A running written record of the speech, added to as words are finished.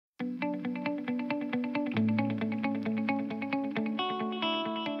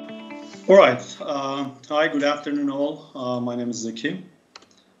All right. Hi, good afternoon, all. My name is Zeki.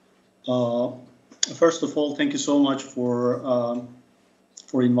 First of all, thank you so much for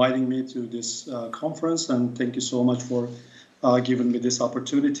inviting me to this conference, and thank you so much for giving me this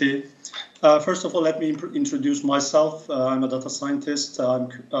opportunity. First of all, let me introduce myself. I'm a data scientist. I'm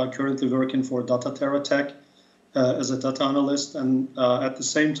currently working for DataTera Tech as a data analyst, and at the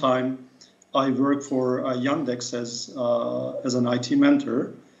same time, I work for Yandex as an IT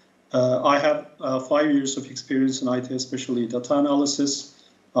mentor. I have 5 years of experience in IT, especially data analysis,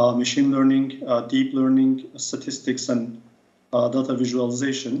 machine learning, deep learning, statistics, and data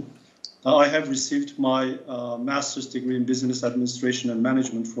visualization. I have received my master's degree in business administration and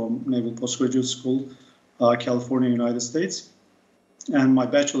management from Naval Postgraduate School, California, United States, and my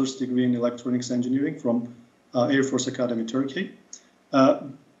bachelor's degree in electronics engineering from Air Force Academy, Turkey.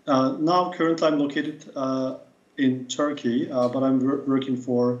 Now, currently, I'm located in Turkey, but I'm working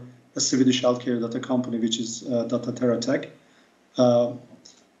for a Swedish healthcare data company, which is DataTera Tech.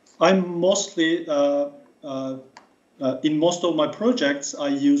 I'm mostly, in most of my projects, I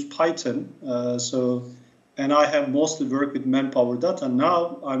use Python. And I have mostly worked with manpower data.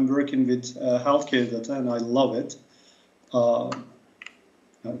 Now I'm working with healthcare data, and I love it.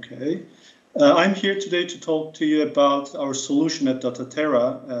 Okay. I'm here today to talk to you about our solution at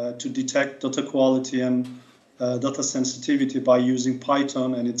DataTera to detect data quality and data sensitivity by using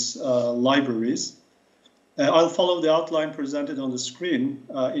Python and its libraries. I'll follow the outline presented on the screen: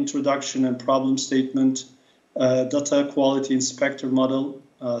 introduction and problem statement, data quality inspector model,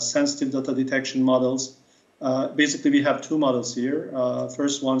 sensitive data detection models. Basically, we have two models here.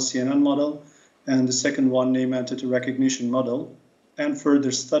 First one, CNN model, and the second one, name entity recognition model, and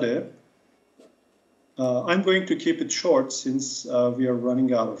further study. I'm going to keep it short since we are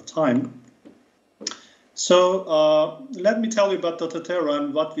running out of time. So let me tell you about DataTera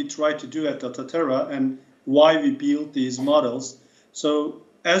and what we try to do at DataTera and why we build these models. So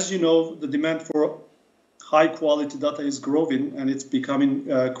as you know, the demand for high quality data is growing, and it's becoming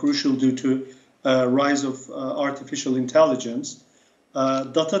crucial due to rise of artificial intelligence.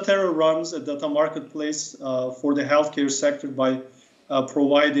 DataTera runs a data marketplace for the healthcare sector by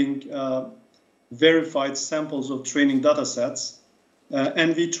providing verified samples of training data sets.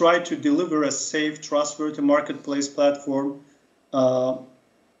 And we try to deliver a safe, trustworthy marketplace platform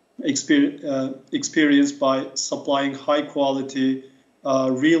experience by supplying high quality,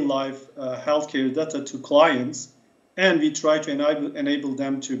 real-life healthcare data to clients. And we try to enable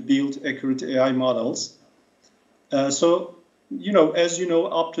them to build accurate AI models. So, as you know,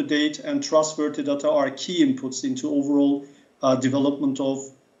 up-to-date and trustworthy data are key inputs into overall development of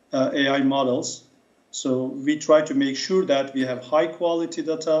AI models. So we try to make sure that we have high quality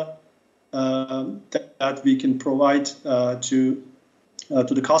data that we can provide to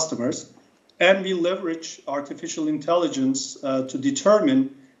the customers. And we leverage artificial intelligence to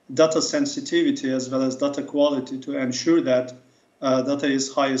determine data sensitivity as well as data quality to ensure that data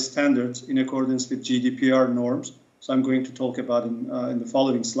is highest standards in accordance with GDPR norms. So I'm going to talk about in the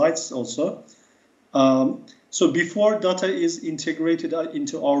following slides also. So before data is integrated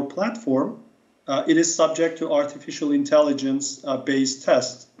into our platform, it is subject to artificial intelligence-based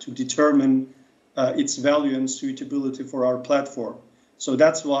tests to determine its value and suitability for our platform. So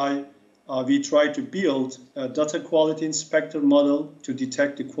that's why we try to build a data quality inspector model to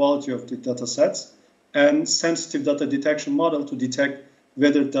detect the quality of the data sets, and sensitive data detection model to detect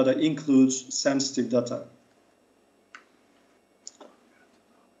whether data includes sensitive data.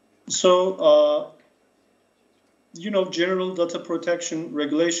 So, General Data Protection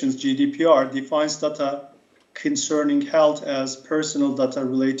Regulations, GDPR, defines data concerning health as personal data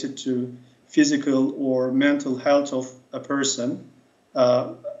related to physical or mental health of a person.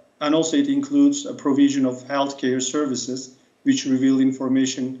 And also it includes a provision of healthcare services which reveal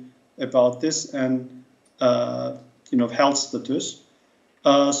information about this and, health status.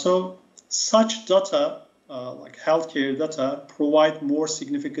 So such data, like healthcare data, provide more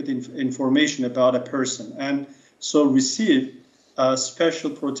significant information about a person and so receive special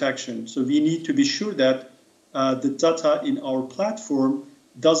protection. So we need to be sure that the data in our platform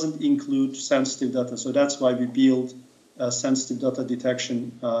doesn't include sensitive data. So that's why we build a sensitive data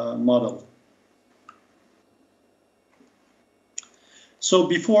detection model. So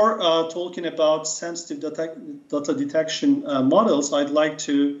before talking about sensitive data detection models, I'd like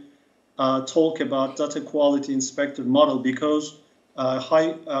to talk about data quality inspector model, because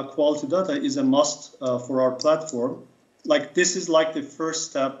high quality data is a must for our platform. This is like the first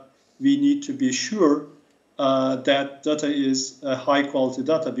step. We need to be sure that data is high quality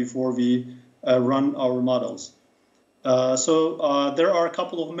data before we run our models. There are a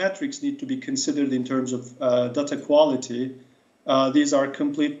couple of metrics need to be considered in terms of data quality. These are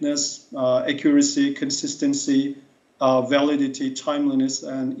completeness, accuracy, consistency, validity, timeliness,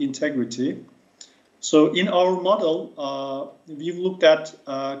 and integrity. So in our model, we've looked at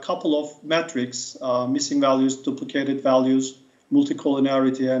a couple of metrics, missing values, duplicated values,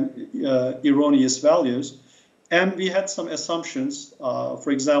 multicollinearity, and erroneous values. And we had some assumptions.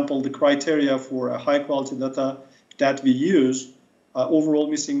 For example, the criteria for a high quality data that we use, overall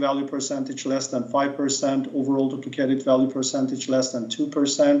missing value percentage less than 5%, overall duplicated value percentage less than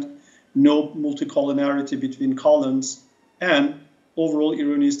 2%, no multicollinearity between columns, and overall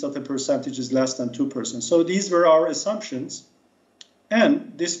erroneous data percentage is less than 2%. So these were our assumptions.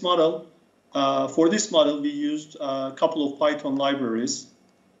 And this model, for this model, we used a couple of Python libraries,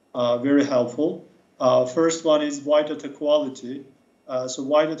 very helpful. First one is YData Quality. So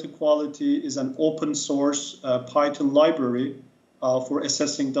YData Quality is an open source Python library for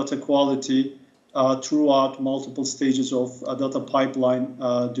assessing data quality throughout multiple stages of data pipeline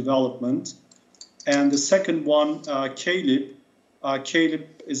development. And the second one, KLib. KLib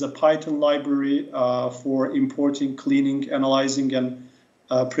is a Python library for importing, cleaning, analyzing, and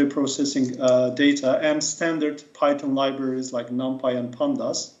pre-processing data, and standard Python libraries like NumPy and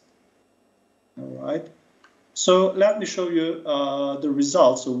Pandas. All right. So let me show you the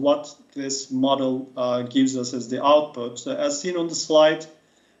results of what this model gives us as the output. So as seen on the slide,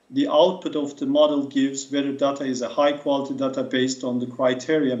 the output of the model gives whether data is a high quality data based on the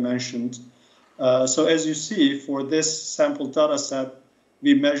criteria mentioned. So as you see, for this sample data set,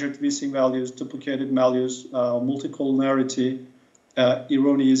 we measured missing values, duplicated values, multicollinearity,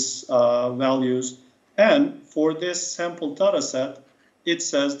 erroneous values. And for this sample data set, it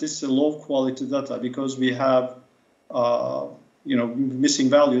says this is a low quality data because we have missing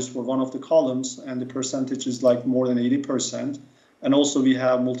values for one of the columns, and the percentage is like more than 80%. And also we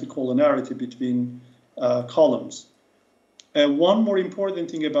have multicollinearity between columns. One more important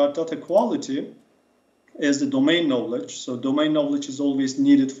thing about data quality is the domain knowledge. So domain knowledge is always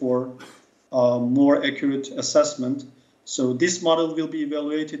needed for more accurate assessment. So this model will be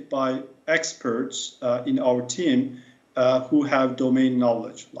evaluated by experts in our team who have domain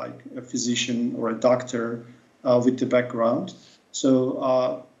knowledge, like a physician or a doctor with the background.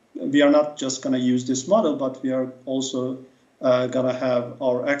 So we are not just going to use this model, but we are also going to have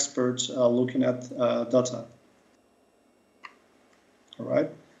our experts looking at data. All right.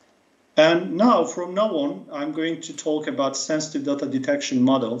 And now, from now on, I'm going to talk about sensitive data detection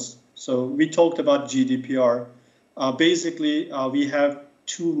models. So we talked about GDPR. Basically, we have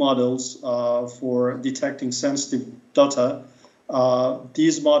two models for detecting sensitive data.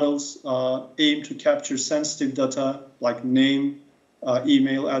 These models aim to capture sensitive data like name,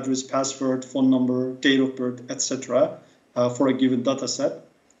 email address, password, phone number, date of birth, etc. For a given data set.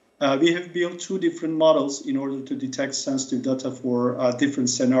 We have built two different models in order to detect sensitive data for different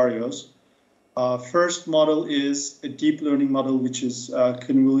scenarios. First model is a deep learning model, which is a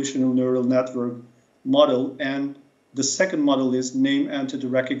convolutional neural network model. And the second model is name entity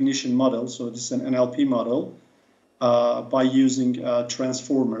recognition model. So this is an NLP model by using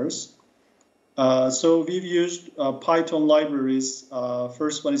transformers. So we've used Python libraries.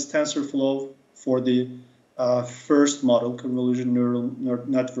 First one is TensorFlow for the first model, convolutional neural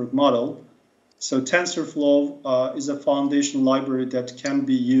network model. So TensorFlow is a foundation library that can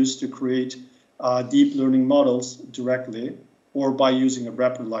be used to create deep learning models directly or by using a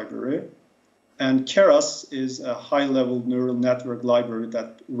wrapper library. And Keras is a high-level neural network library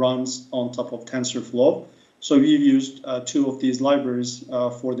that runs on top of TensorFlow. So we've used two of these libraries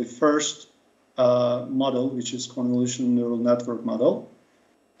for the first model, which is convolutional neural network model.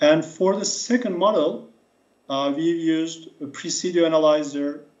 And for the second model, we've used a Presidio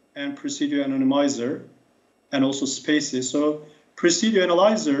analyzer and Presidio anonymizer, and also spaces. So Presidio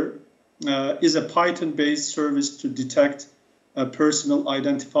analyzer is a Python-based service to detect personal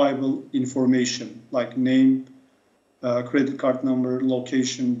identifiable information like name, credit card number,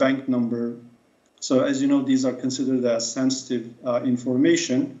 location, bank number. So as you know, these are considered as sensitive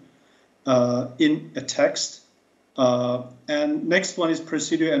information in a text. And next one is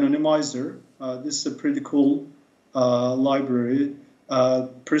Presidio anonymizer. This is a pretty cool library.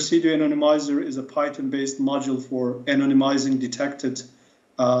 Presidio anonymizer is a Python-based module for anonymizing detected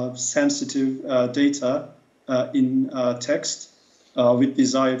sensitive data in text with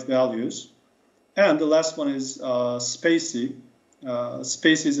desired values. And the last one is Spacey.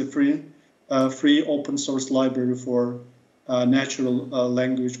 Spacey is a free open source library for natural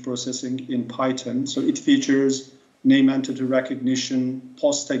language processing in Python. So it features name entity recognition,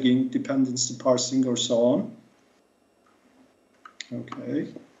 post tagging, dependency parsing, or so on. Okay.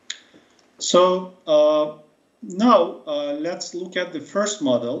 So now let's look at the first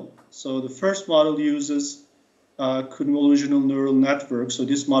model. So the first model uses convolutional neural network. So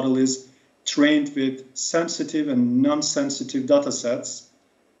this model is trained with sensitive and non-sensitive data sets,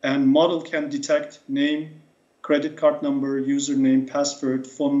 and model can detect name, credit card number, username, password,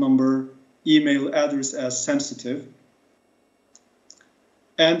 phone number, email address as sensitive.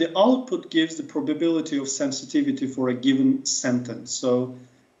 And the output gives the probability of sensitivity for a given sentence. So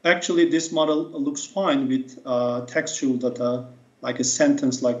actually, this model looks fine with textual data, like a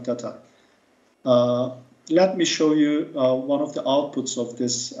sentence-like data. Let me show you one of the outputs of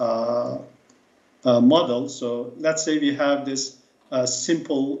this model. So let's say we have this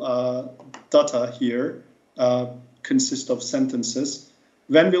simple data here, consists of sentences.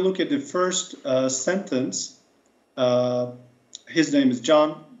 When we look at the first sentence, his name is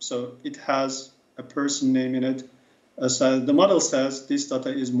John, so it has a person name in it. So the model says this data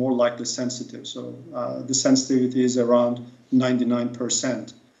is more likely sensitive. So the sensitivity is around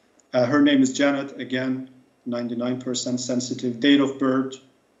 99%. Her name is Janet, again, 99% sensitive. Date of birth,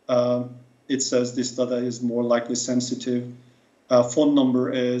 it says this data is more likely sensitive. Phone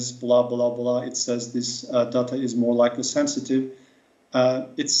number is blah, blah, blah. It says this data is more likely sensitive.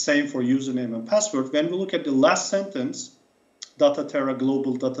 It's same for username and password. When we look at the last sentence, DataTera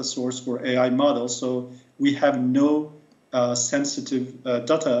global data source for AI models. So we have no sensitive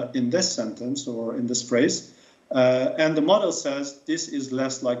data in this sentence or in this phrase. And the model says this is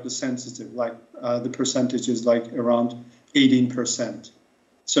less like the sensitive, like the percentage is like around 18%.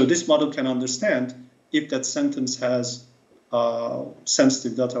 So this model can understand if that sentence has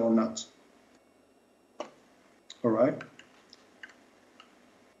sensitive data or not. All right.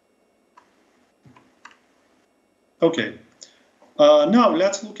 Okay. Now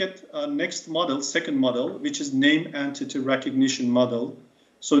let's look at next model, second model, which is name entity recognition model.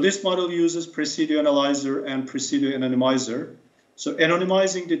 So this model uses Presidio analyzer and Presidio anonymizer. So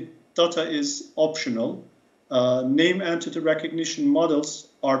anonymizing the data is optional. Name entity recognition models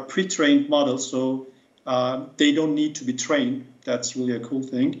are pre-trained models, so they don't need to be trained. That's really a cool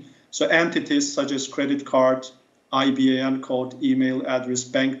thing. So entities such as credit card, IBAN code, email address,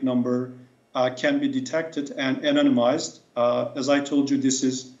 bank number, can be detected and anonymized. As I told you, this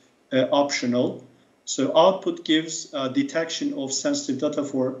is optional. So output gives detection of sensitive data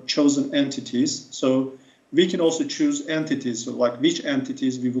for chosen entities. So we can also choose entities, so like which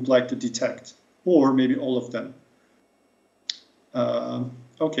entities we would like to detect, or maybe all of them.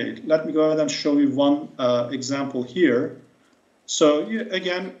 Okay, let me go ahead and show you one example here. So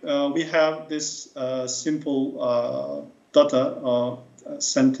again, we have this simple data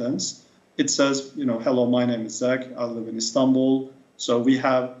sentence. It says, you know, hello, my name is Zach. I live in Istanbul. So we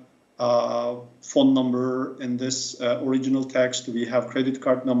have phone number in this original text. We have credit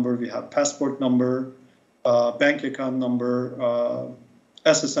card number. We have passport number, bank account number,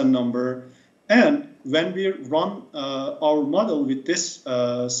 SSN number. And when we run our model with this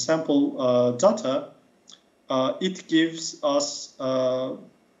sample data, it gives us the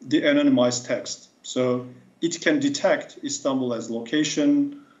anonymized text. So it can detect Istanbul as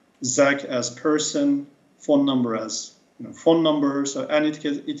location, Zach as person, phone number as phone number, so and it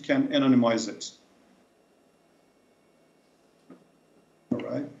can anonymize it. All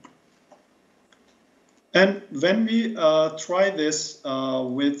right. And when we try this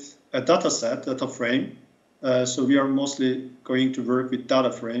with a data set, data frame, so we are mostly going to work with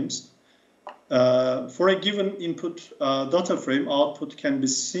data frames. For a given input data frame, output can be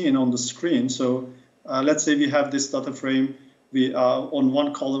seen on the screen. So let's say we have this data frame. We on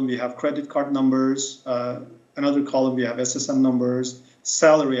one column we have credit card numbers, another column we have SSN numbers,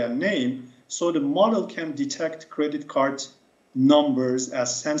 salary and name. So the model can detect credit card numbers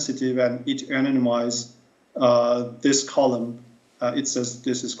as sensitive and it anonymize this column. It says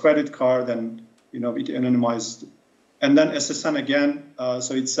this is credit card and it anonymized. And then SSN again,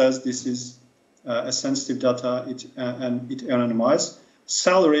 so it says this is a sensitive data and it anonymized.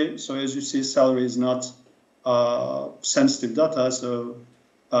 Salary, so as you see, salary is not sensitive data, so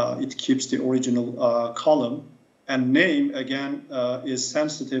it keeps the original column. And name, again, is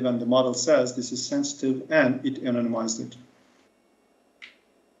sensitive, and the model says this is sensitive, and it anonymized it.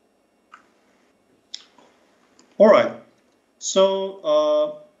 All right.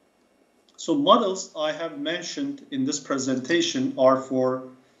 So, so models I have mentioned in this presentation are for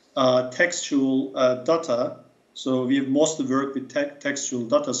textual data. So we've mostly worked with textual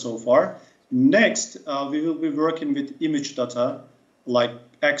data so far. Next, we will be working with image data, like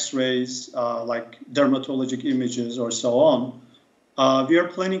X-rays, like dermatologic images, or so on. We are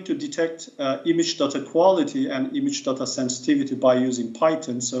planning to detect image data quality and image data sensitivity by using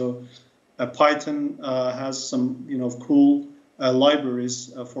Python. So Python has some cool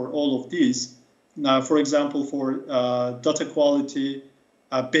libraries for all of these. Now, for example, for data quality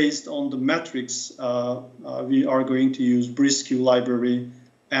based on the metrics, we are going to use BriskQ library.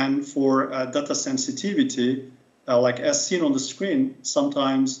 And for data sensitivity, like as seen on the screen,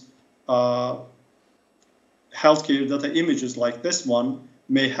 sometimes healthcare data images like this one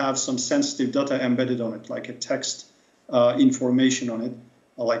may have some sensitive data embedded on it, like a text information on it,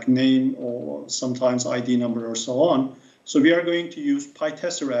 like name or sometimes ID number or so on. So we are going to use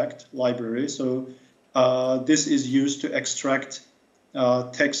PyTesseract library. So this is used to extract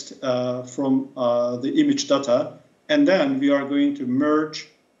text from the image data. And then we are going to merge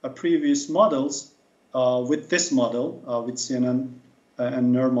previous models with this model, with CNN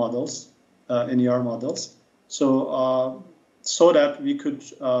and NER models, NER models. So, so that we could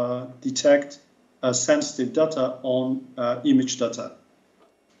detect sensitive data on image data.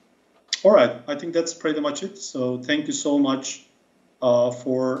 All right, I think that's pretty much it. So thank you so much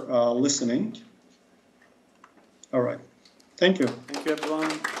for listening. All right, thank you. Thank you,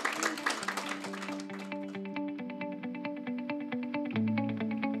 everyone.